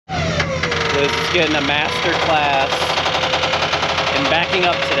Liz is getting a master class in backing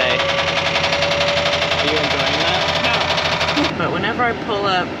up today. Are you enjoying that? No. But whenever I pull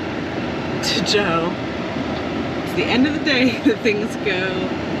up to Joe, it's the end of the day that things go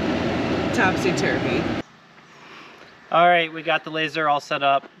topsy-turvy. All right, we got the laser all set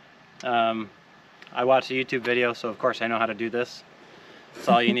up. I watched a YouTube video, so of course I know how to do this. That's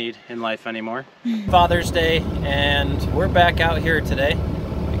all you need in life anymore. Father's Day, and we're back out here today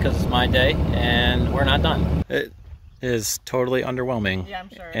because it's my day, and we're not done. It is totally underwhelming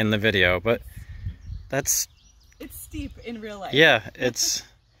in the video, but it's steep in real life. Yeah, it's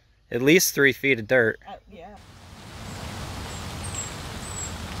at least 3 feet of dirt. Yeah.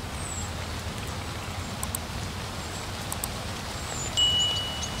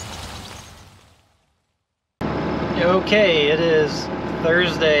 Okay, it is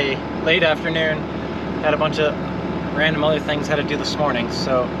Thursday, late afternoon. Had a bunch of random other things I had to do this morning,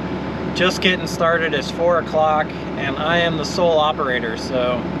 so just getting started. It's 4 o'clock and I am the sole operator,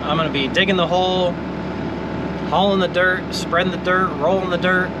 so I'm gonna be digging the hole, hauling the dirt, spreading the dirt, rolling the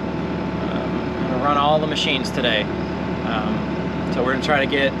dirt. I'm gonna run all the machines today. So we're gonna try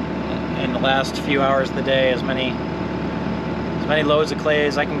to get in the last few hours of the day as many loads of clay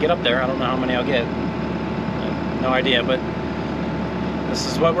as I can get up there. I don't know how many I'll get. No idea, but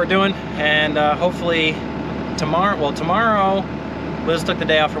this is what we're doing, and hopefully tomorrow Liz took the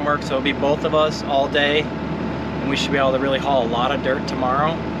day off from work, so it'll be both of us all day, and we should be able to really haul a lot of dirt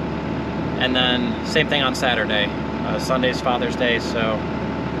tomorrow. And then same thing on Saturday. Sunday's Father's Day, so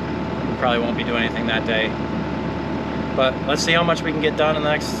we probably won't be doing anything that day, but let's see how much we can get done in the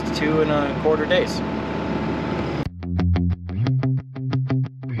next 2.25 days.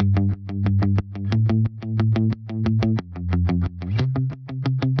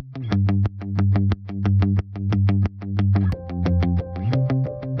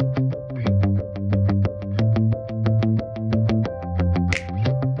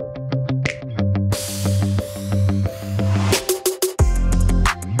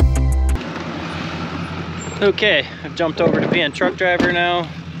 Okay, I've jumped over to being truck driver now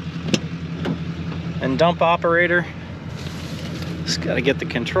and dump operator. Just gotta get the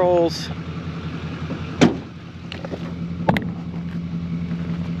controls.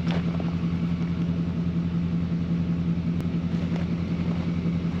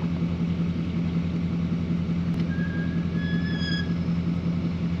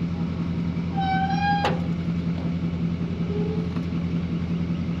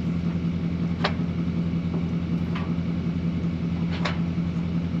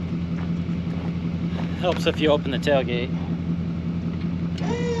 Helps if you open the tailgate.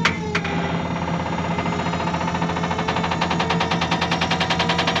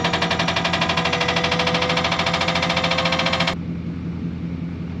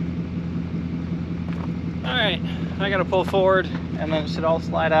 Alright, I gotta pull forward and then it should all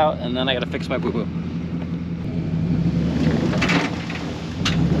slide out, and then I gotta fix my boo-boo.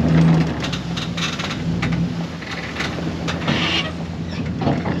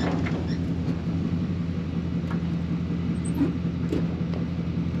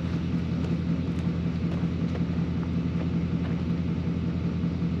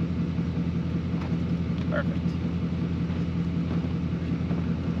 Perfect.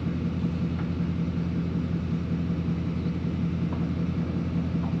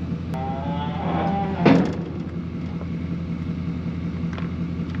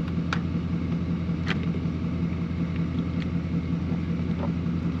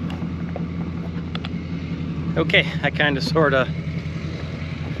 Okay, I kind of sort of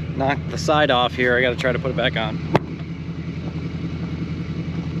knocked the side off here. I got to try to put it back on.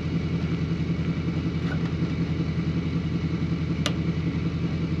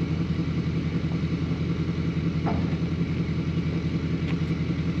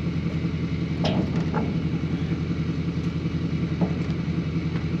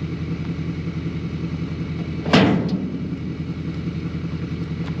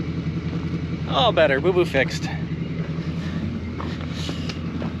 All better, boo-boo fixed.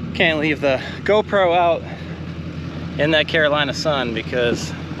 Can't leave the GoPro out in that Carolina sun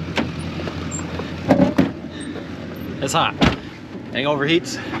because it's hot. Thing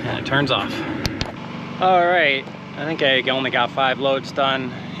overheats and it turns off. All right, I think I only got 5 loads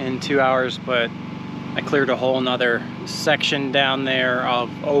done in 2 hours, but I cleared a whole nother section down there of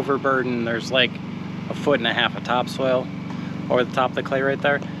overburden. There's like 1.5 foot of topsoil over the top of the clay right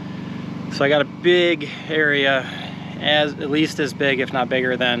there. So I got a big area, at least as big, if not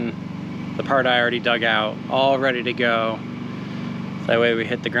bigger than the part I already dug out, all ready to go. That way we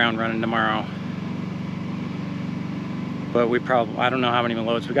hit the ground running tomorrow. but I don't know how many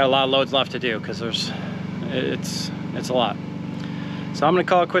loads. We got a lot of loads left to do because it's a lot. So I'm gonna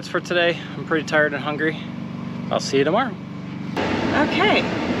call it quits for today. I'm pretty tired and hungry. I'll see you tomorrow. Okay,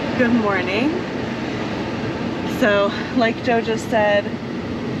 good morning. So, like Joe just said,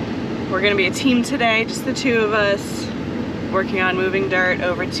 we're gonna be a team today, just the two of us, working on moving dirt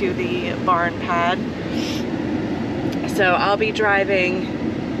over to the barn pad. So I'll be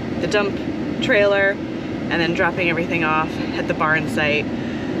driving the dump trailer and then dropping everything off at the barn site.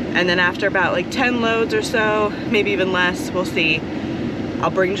 And then after about like 10 loads or so, maybe even less, we'll see,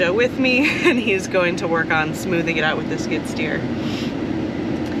 I'll bring Joe with me and he's going to work on smoothing it out with the skid steer.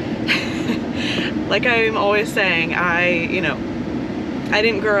 Like I'm always saying, I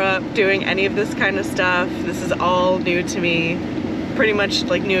didn't grow up doing any of this kind of stuff. This is all new to me, pretty much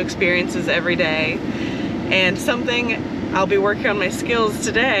like new experiences every day. And something I'll be working on my skills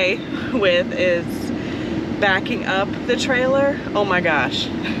today with is backing up the trailer. Oh my gosh.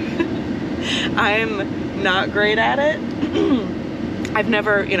 I'm not great at it. I've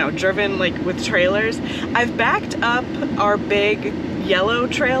never, driven like with trailers. I've backed up our big yellow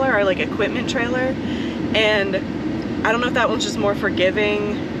trailer, our like equipment trailer, and I don't know if that one's just more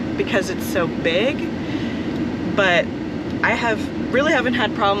forgiving because it's so big, but I really haven't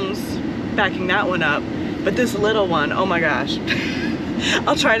had problems backing that one up. But this little one, oh my gosh.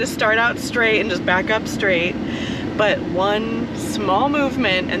 I'll try to start out straight and just back up straight, but one small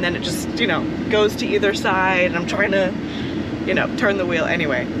movement and then it just, goes to either side, and I'm trying to, turn the wheel.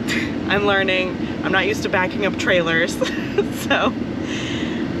 Anyway, I'm learning. I'm not used to backing up trailers, so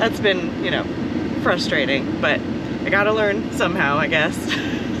that's been, frustrating, but I gotta learn somehow, I guess.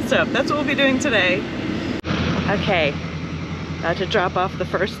 So that's what we'll be doing today. Okay, about to drop off the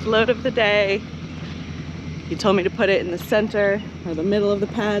first load of the day. He told me to put it in the center or the middle of the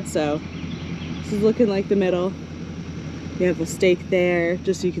pad, so this is looking like the middle. You have a stake there,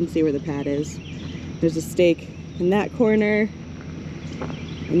 just so you can see where the pad is. There's a stake in that corner,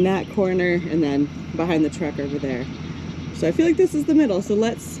 and then behind the truck over there. So I feel like this is the middle, so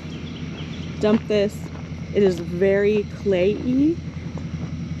let's dump this. It is very clayey,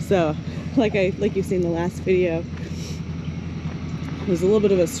 so like you've seen in the last video, it was a little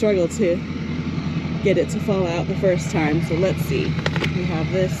bit of a struggle to get it to fall out the first time. So let's see. We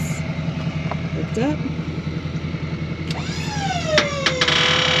have this hooked up.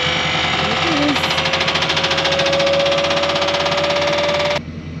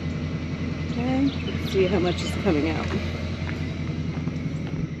 Okay, let's see how much is coming out.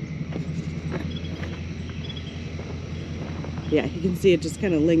 Yeah, you can see it just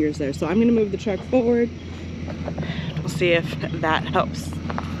kind of lingers there. So I'm gonna move the truck forward. We'll see if that helps.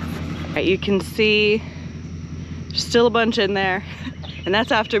 You can see there's still a bunch in there, and that's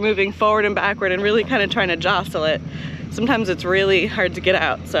after moving forward and backward and really kind of trying to jostle it. Sometimes it's really hard to get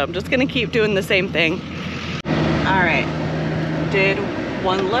out, so I'm just gonna keep doing the same thing. All right, did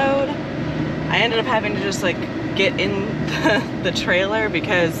one load. I ended up having to just like get in the trailer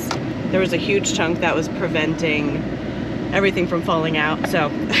because there was a huge chunk that was preventing everything from falling out, so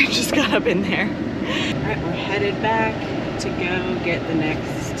I just got up in there. All right, we're headed back to go get the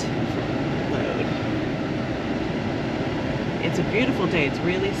next load. It's a beautiful day. It's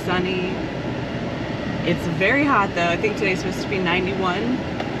really sunny. It's very hot though. I think today's supposed to be 91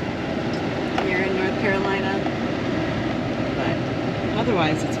 here in North Carolina. But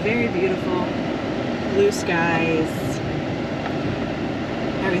otherwise, it's very beautiful. Blue skies.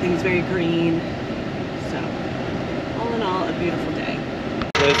 Everything's very green. So, all in all, a beautiful day.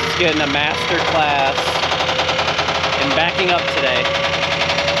 Liz is getting a master class in backing up today.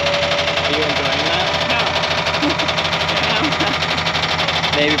 Are you enjoying that? No.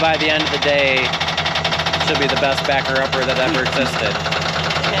 Maybe by the end of the day, she'll be the best backer-upper that ever existed.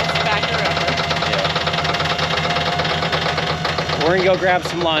 Best backer-upper. Yeah. We're gonna go grab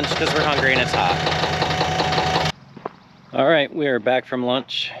some lunch because we're hungry and it's hot. All right, we are back from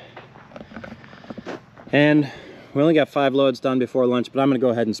lunch. And we only got 5 loads done before lunch, but I'm gonna go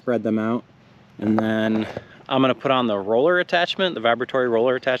ahead and spread them out. And then I'm gonna put on the roller attachment, the vibratory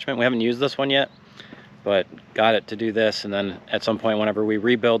roller attachment. We haven't used this one yet, but got it to do this. And then at some point, whenever we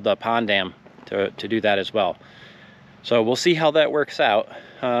rebuild the pond dam, to do that as well. So we'll see how that works out.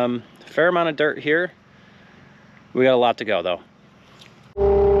 Fair amount of dirt here. We got a lot to go though.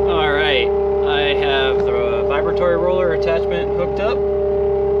 All right, I have the vibratory roller attachment hooked up.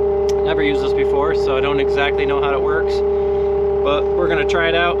 Never used this before, so I don't exactly know how it works, but we're gonna try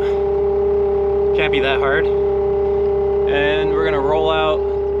it out. Can't be that hard. And we're gonna roll out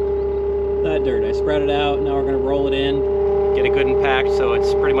that dirt. I spread it out, now we're gonna roll it in, get it good and packed so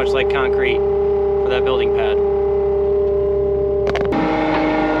it's pretty much like concrete for that building pad.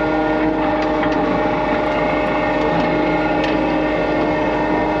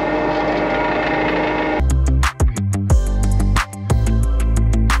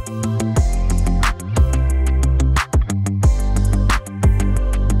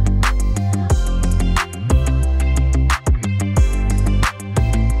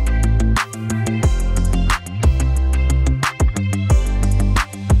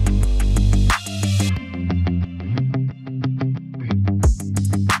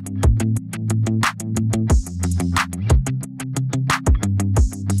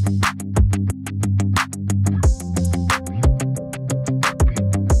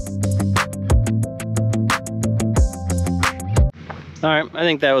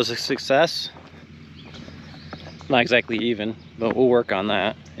 think that was a success. Not exactly even, but we'll work on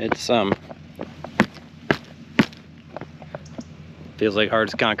that. It's feels like hard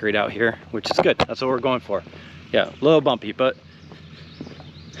as concrete out here, which is good. That's what we're going for. Yeah, a little bumpy, but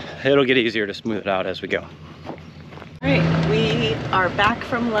it'll get easier to smooth it out as we go. All right, we are back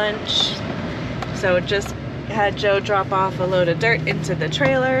from lunch. So just had Joe drop off a load of dirt into the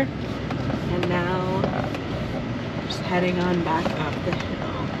trailer, and now just heading on back up the hill.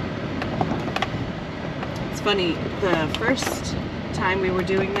 It's funny, the first time we were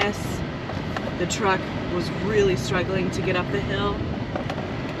doing this, the truck was really struggling to get up the hill.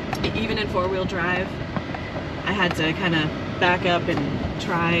 Even in four-wheel drive, I had to kind of back up and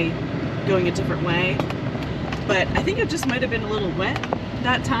try going a different way. But I think it just might have been a little wet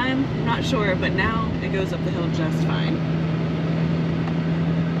that time, I'm not sure, but now it goes up the hill just fine.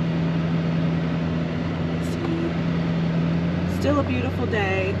 Let's see. Still a beautiful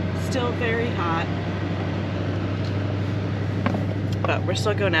day, still very hot, but we're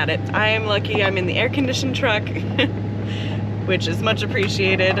still going at it. I am lucky I'm in the air-conditioned truck, which is much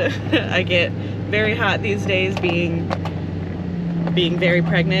appreciated. I get very hot these days being very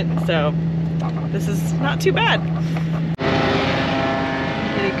pregnant, so this is not too bad.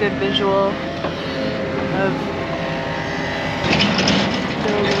 Get a good visual of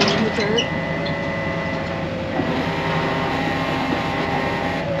building in the dirt.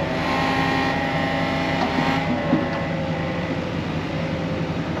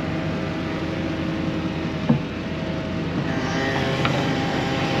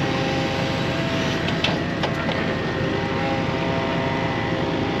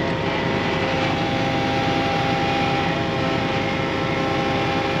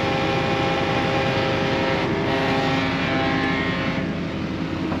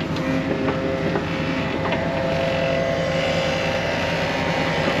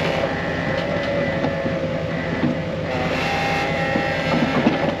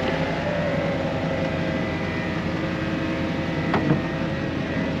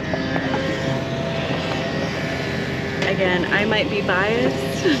 Again, I might be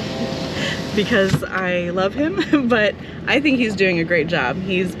biased because I love him, but I think he's doing a great job.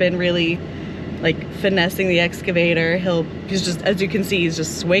 He's been really like finessing the excavator. He's just, as you can see, he's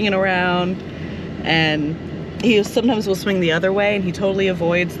just swinging around, and he sometimes will swing the other way and he totally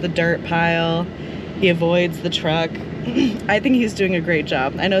avoids the dirt pile. He avoids the truck. I think he's doing a great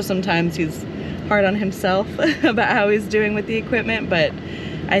job. I know sometimes he's hard on himself about how he's doing with the equipment, but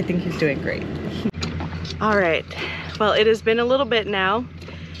I think he's doing great. All right. Well, it has been a little bit now.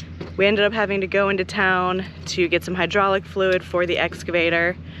 We ended up having to go into town to get some hydraulic fluid for the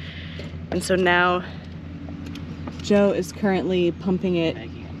excavator. And so now Joe is currently pumping it.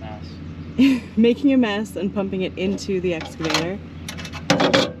 Making a mess. Making a mess and pumping it into the excavator.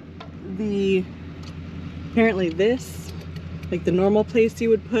 Apparently this, like the normal place you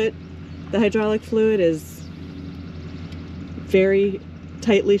would put the hydraulic fluid, is very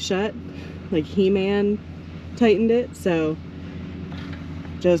tightly shut. Like He-Man tightened it, so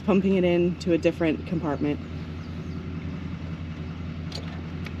Joe's pumping it into a different compartment.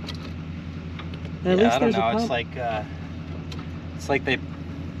 At least I don't there's know. a pump. It's like they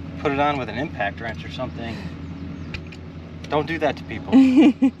put it on with an impact wrench or something. Don't do that to people.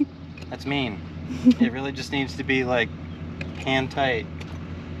 That's mean. It really just needs to be like hand tight.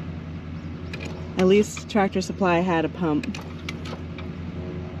 At least Tractor Supply had a pump.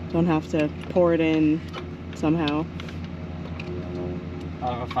 Don't have to pour it in somehow.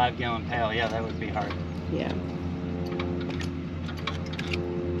 Out of a 5-gallon pail, yeah, that would be hard. Yeah.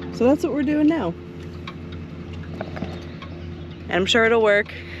 So that's what we're doing now. And I'm sure it'll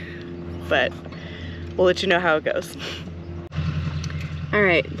work, but we'll let you know how it goes. All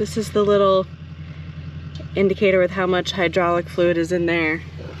right, this is the little indicator with how much hydraulic fluid is in there.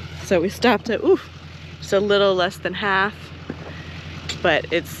 So we stopped at, just a little less than half, but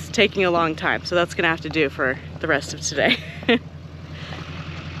it's taking a long time, so that's gonna have to do for the rest of today.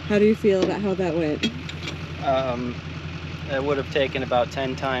 How do you feel about how that went? It would have taken about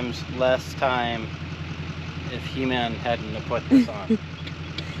 10 times less time if He-Man hadn't have put this on.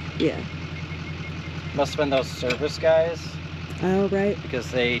 Yeah. Must have been those service guys. Oh, right.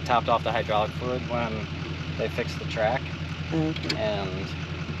 Because they topped off the hydraulic fluid when they fixed the track. Oh, okay. And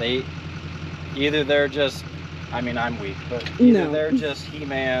they're just, I mean, I'm weak, but they're just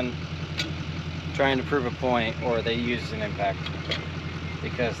He-Man trying to prove a point, or they use an impact,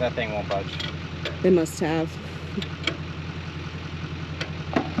 because that thing won't budge. They must have.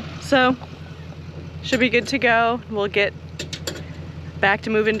 So, should be good to go. We'll get back to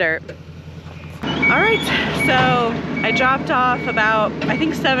moving dirt. All right, so I dropped off about, I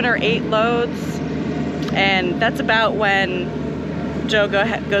think 7 or 8 loads, and that's about when Joe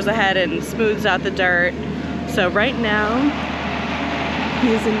goes ahead and smooths out the dirt. So right now,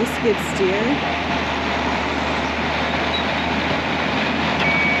 he's in the skid steer.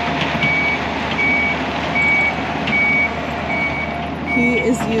 He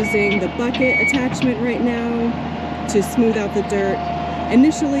is using the bucket attachment right now to smooth out the dirt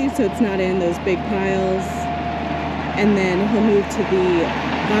initially so it's not in those big piles. And then he'll move to the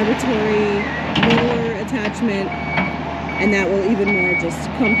vibratory roller attachment, and that will even more just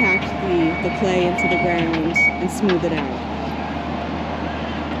compact the clay into the ground and smooth it out.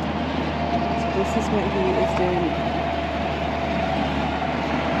 So this is what he is doing.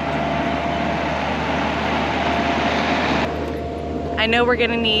 I know we're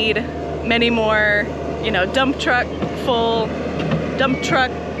gonna need many more, you know, dump trucks full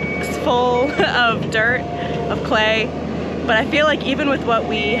of dirt, of clay, but I feel like even with what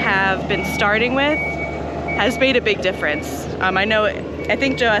we have been starting with has made a big difference. I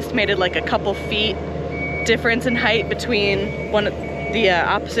think Joe estimated like a couple feet difference in height between the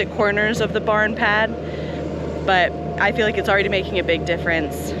opposite corners of the barn pad, but I feel like it's already making a big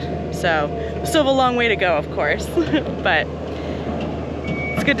difference. So we still have a long way to go, of course, but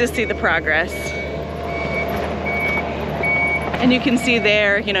it's good to see the progress. And you can see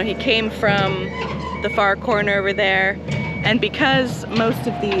there, you know, he came from the far corner over there, and because most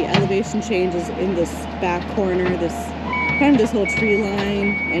of the elevation change is in this back corner, this whole tree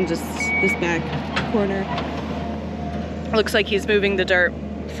line and just this back corner, looks like he's moving the dirt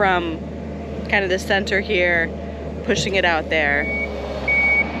from kind of the center here, pushing it out there.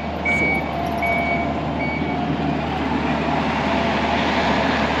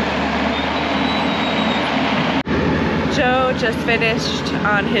 Joe just finished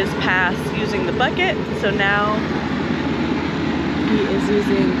on his pass using the bucket, so now he is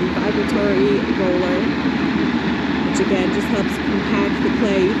using the vibratory roller, which again just helps compact the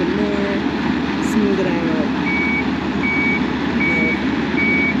clay even more, smooth it out.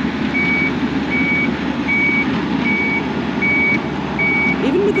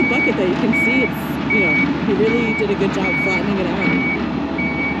 Even with the bucket though, you can see it's, you know, he really did a good job flattening it out.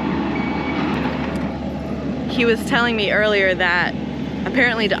 He was telling me earlier that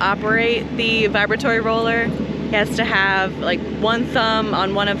apparently to operate the vibratory roller, he has to have like one thumb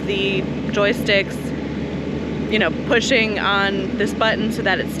on one of the joysticks, you know, pushing on this button so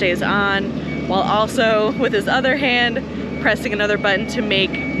that it stays on, while also with his other hand pressing another button to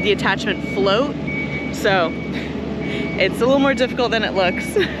make the attachment float. So it's a little more difficult than it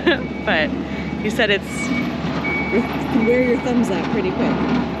looks, but he said you can wear your thumbs out pretty quick.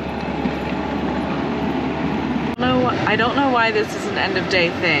 I don't know why this is an end of day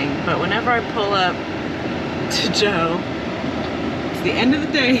thing, but whenever I pull up to Joe, it's the end of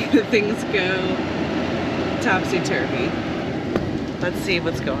the day that things go topsy-turvy. Let's see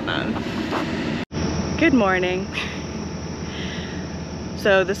what's going on. Good morning.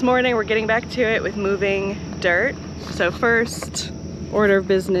 So this morning we're getting back to it with moving dirt. So first order of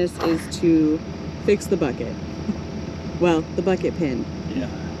business is to fix the bucket. Well, the bucket pin. Yeah.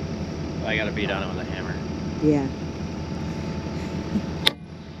 I gotta beat on it with a hammer. Yeah.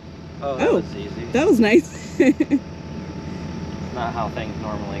 Oh, that was easy. That was nice. Not how things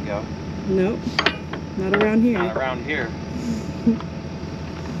normally go. Nope. Not around here. Not around here.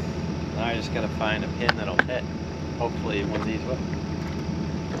 Now I just gotta find a pin that'll fit. Hopefully one of these will.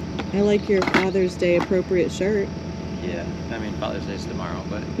 I like your Father's Day appropriate shirt. Yeah. I mean, Father's Day's tomorrow,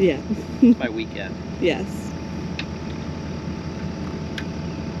 but yeah. it's my weekend. Yes.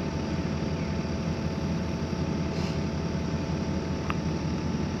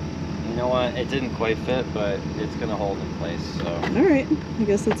 You know what? It didn't quite fit, but it's gonna hold in place, so. All right. I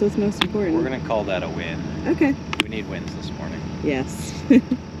guess that's what's most important. We're gonna call that a win. Okay. We need wins this morning. Yes.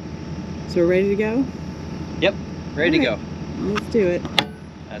 So we're ready to go? Yep. Ready to go. Let's do it.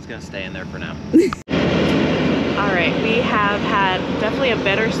 That's gonna stay in there for now. All right. We have had definitely a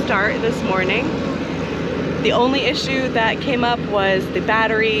better start this morning. The only issue that came up was the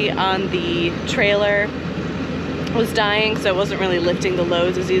battery on the trailer was dying, so it wasn't really lifting the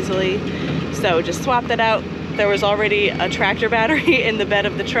loads as easily. So just swapped that out. There was already a tractor battery in the bed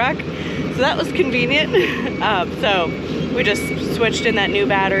of the truck, so that was convenient. So we just switched in that new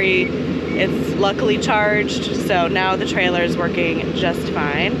battery. It's luckily charged, so now the trailer is working just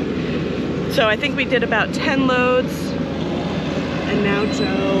fine. So I think we did about 10 loads, and now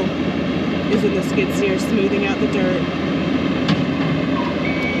Joe is in the skid steer smoothing out the dirt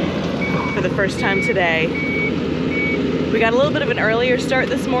for the first time today. We got a little bit of an earlier start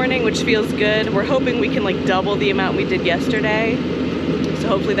this morning, which feels good. We're hoping we can like double the amount we did yesterday. So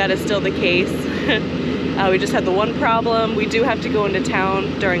hopefully that is still the case. We just had the one problem. We do have to go into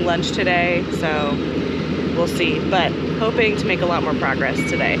town during lunch today, so we'll see. But hoping to make a lot more progress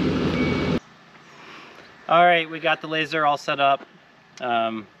today. All right, we got the laser all set up.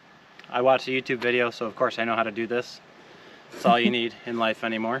 I watched a YouTube video, so of course I know how to do this. It's all you need in life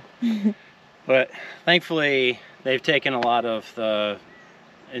anymore. But thankfully, they've taken a lot of the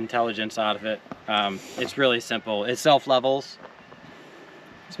intelligence out of it. It's really simple. It self-levels.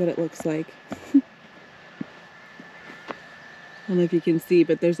 That's what it looks like. I don't know if you can see,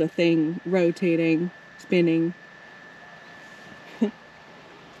 but there's a thing rotating, spinning.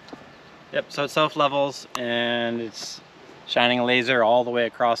 Yep, so it self-levels and it's shining a laser all the way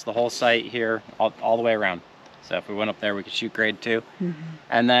across the whole site here, all the way around. So if we went up there, we could shoot grade too.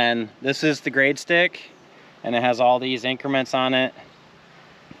 And then this is the grade stick, and it has all these increments on it.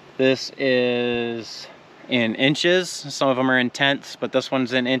 This is in inches. Some of them are in tenths, but this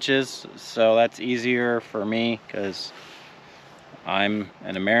one's in inches. So that's easier for me because I'm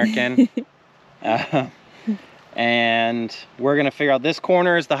an American. And we're gonna figure out, this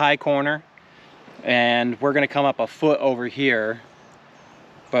corner is the high corner, and we're gonna come up a foot over here.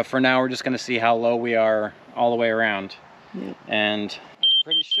 But for now, we're just gonna see how low we are all the way around. Yep. And I'm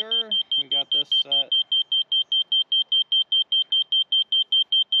pretty sure we got this set.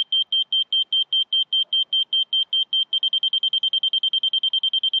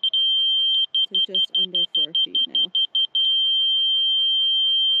 It's like just under 4 feet now.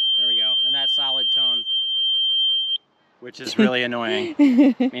 There we go, and that's solid tone, which is really annoying.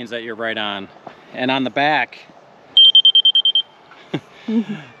 Means that you're right on. And on the back,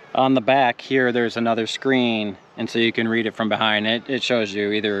 on the back here, there's another screen, and so you can read it from behind. It shows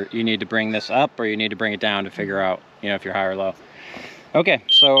you either you need to bring this up or you need to bring it down to figure out, you know, if you're high or low. Okay,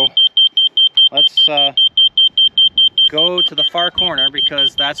 so let's go to the far corner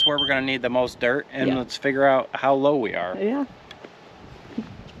because that's where we're gonna need the most dirt, and let's figure out how low we are. Yeah.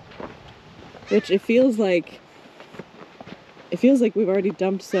 Which it feels like we've already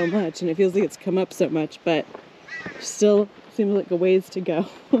dumped so much, and it feels like it's come up so much, but still seems like a ways to go.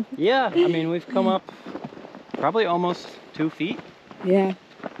 Yeah, I mean, we've come up probably almost 2 feet. Yeah.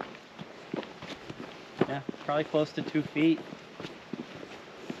 Yeah, probably close to 2 feet.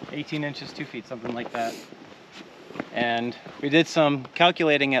 18 inches, 2 feet, something like that. And we did some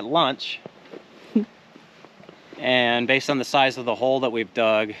calculating at lunch. And based on the size of the hole that we've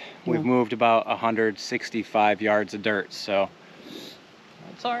dug, we've moved about 165 yards of dirt. So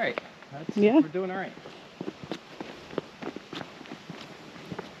that's all right. We're doing all right.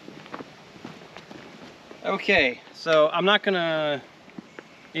 Okay, so I'm not gonna,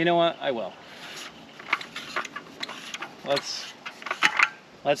 you know what, I will. Let's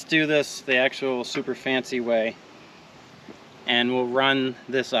do this the actual super fancy way, and we'll run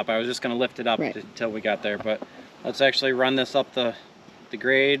this up. I was just gonna lift it up until we got there, but let's actually run this up the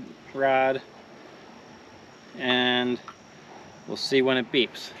grade rod, and we'll see when it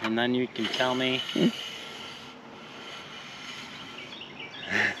beeps, and then you can tell me.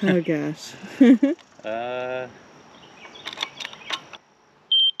 Oh gosh. Oh,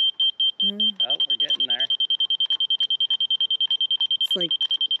 we're getting there. It's like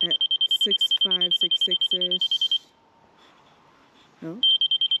at 6.5, 6.6-ish. Oh.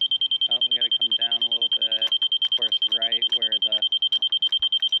 Oh, we gotta come down a little bit. Of course, right where the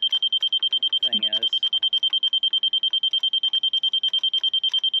thing is.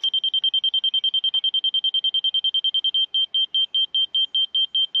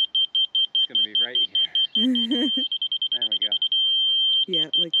 It's gonna be right here. There we go. Yeah,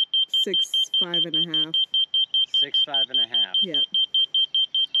 like 6.5 6.5 and a half. Yep.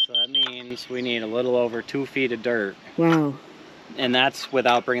 So that means we need a little over 2 feet of dirt. Wow. And that's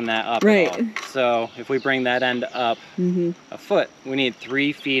without bringing that up right. at all. So if we bring that end up a foot, we need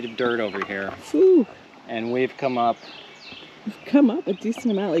 3 feet of dirt over here. Ooh. And we've come up. We've come up a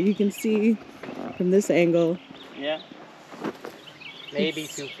decent amount. Like you can see from this angle. Yeah. Maybe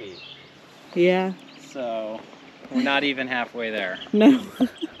 2 feet. Yeah. So we're not even halfway there. No.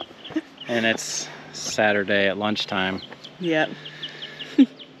 And it's Saturday at lunchtime. Yep.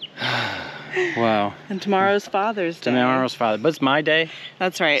 Wow. And tomorrow's Father's Day. Tomorrow's Father's, but it's my day.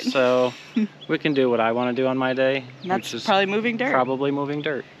 That's right. So we can do what I want to do on my day. That's which is probably moving dirt. Probably moving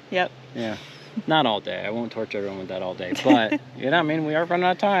dirt. Yep. Yeah. Not all day. I won't torture everyone with that all day. But, you know, I mean, we are running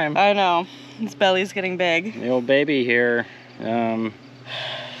out of time. I know. His belly's getting big. The old baby here.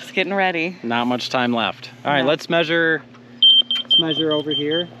 It's getting ready. Not much time left. All right, let's measure. Let's measure over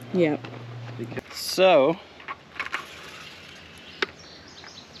here. Yep. So,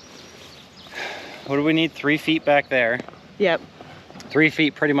 what do we need? 3 feet back there. Yep. 3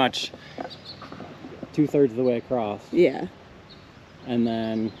 feet pretty much 2/3 of the way across. Yeah. And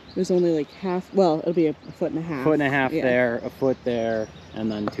then there's only like half, well, it'll be a foot and a half. Foot and a half there, a foot there,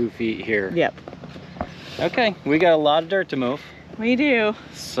 and then 2 feet here. Yep. Okay, we got a lot of dirt to move. We do.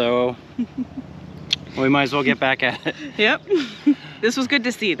 So we might as well get back at it. Yep. This was good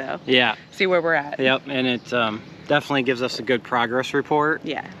to see though. Yeah. See where we're at. Yep, and it definitely gives us a good progress report.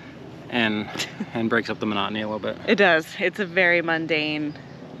 Yeah. And breaks up the monotony a little bit. It does. It's a very mundane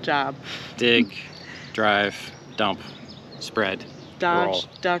job. Dig, drive, dump, spread, dodge, roll.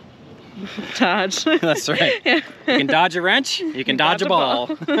 duck, dodge. That's right. Yeah. You can dodge a wrench, you can dodge a ball.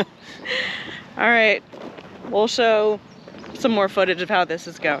 All right, we'll show some more footage of how this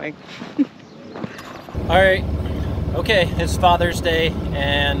is going. All right, okay, it's Father's Day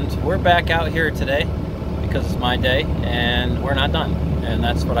and we're back out here today because it's my day and we're not done. And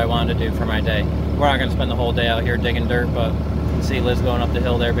that's what I wanted to do for my day. We're not gonna spend the whole day out here digging dirt, but you can see Liz going up the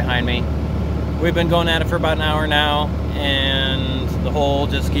hill there behind me. We've been going at it for about an hour now and the hole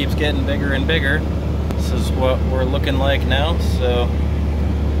just keeps getting bigger and bigger. This is what we're looking like now, so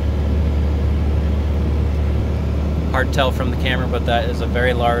hard to tell from the camera, but that is a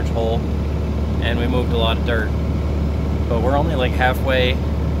very large hole and we moved a lot of dirt. But we're only like halfway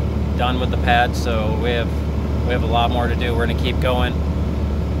done with the pad, so we have a lot more to do. We're gonna keep going.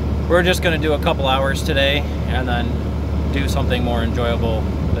 We're just gonna do a couple hours today and then do something more enjoyable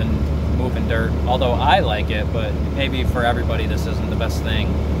than moving dirt. Although I like it, but maybe for everybody this isn't the best thing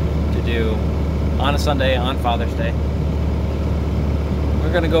to do on a Sunday, on Father's Day.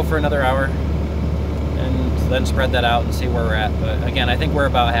 We're gonna go for another hour and then spread that out and see where we're at. But again, I think we're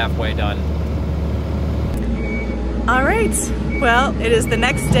about halfway done. All right, well, it is the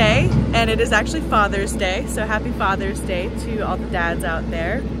next day and it is actually Father's Day. So happy Father's Day to all the dads out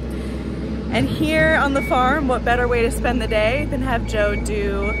there. And here on the farm, what better way to spend the day than have Joe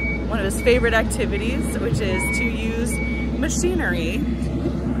do one of his favorite activities, which is to use machinery.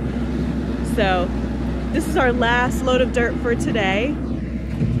 So this is our last load of dirt for today.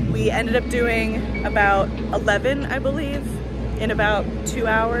 We ended up doing about 11, I believe, in about 2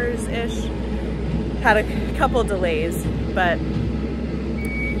 hours-ish. Had a couple delays, but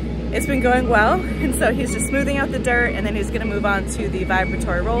it's been going well. And so he's just smoothing out the dirt and then he's gonna move on to the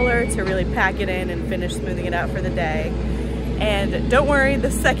vibratory roller to really pack it in and finish smoothing it out for the day. And don't worry,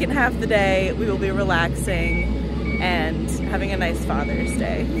 the second half of the day, we will be relaxing and having a nice Father's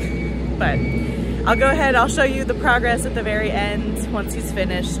Day. But I'll go ahead, I'll show you the progress at the very end once he's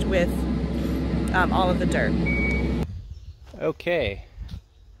finished with all of the dirt. Okay.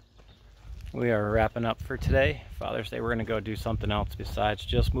 We are wrapping up for today. Father's Day, we're gonna go do something else besides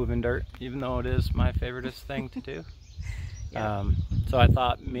just moving dirt, even though it is my favoriteest thing to do. Yeah. So I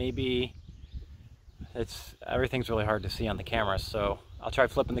thought maybe everything's really hard to see on the camera, so I'll try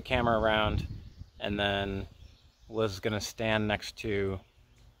flipping the camera around and then Liz is gonna stand next to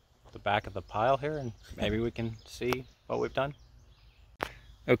the back of the pile here and maybe we can see what we've done.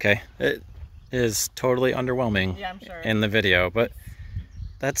 Okay, it is totally underwhelming, yeah, I'm sure, in the video, but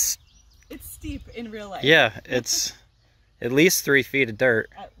it's steep in real life. Yeah, it's at least 3 feet of dirt.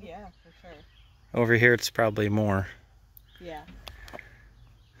 Yeah, for sure. Over here it's probably more. Yeah.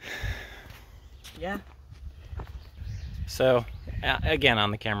 Yeah. So, again,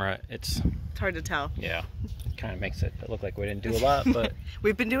 on the camera, it's hard to tell. Yeah, it kind of makes it look like we didn't do a lot, but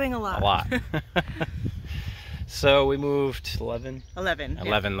we've been doing a lot. A lot. So we moved 11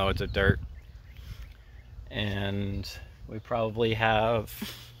 loads of dirt, and we probably have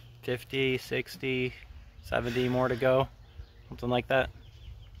 50, 60, 70 more to go, something like that.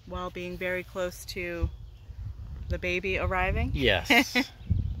 While being very close to the baby arriving? Yes.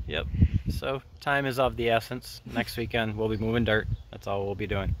 Yep. So time is of the essence. Next weekend we'll be moving dirt. That's all we'll be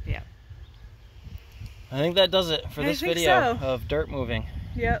doing. Yeah. I think that does it for this video of dirt moving.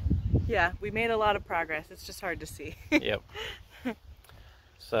 Yep. Yeah, we made a lot of progress. It's just hard to see. Yep.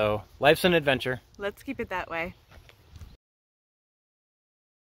 So life's an adventure. Let's keep it that way.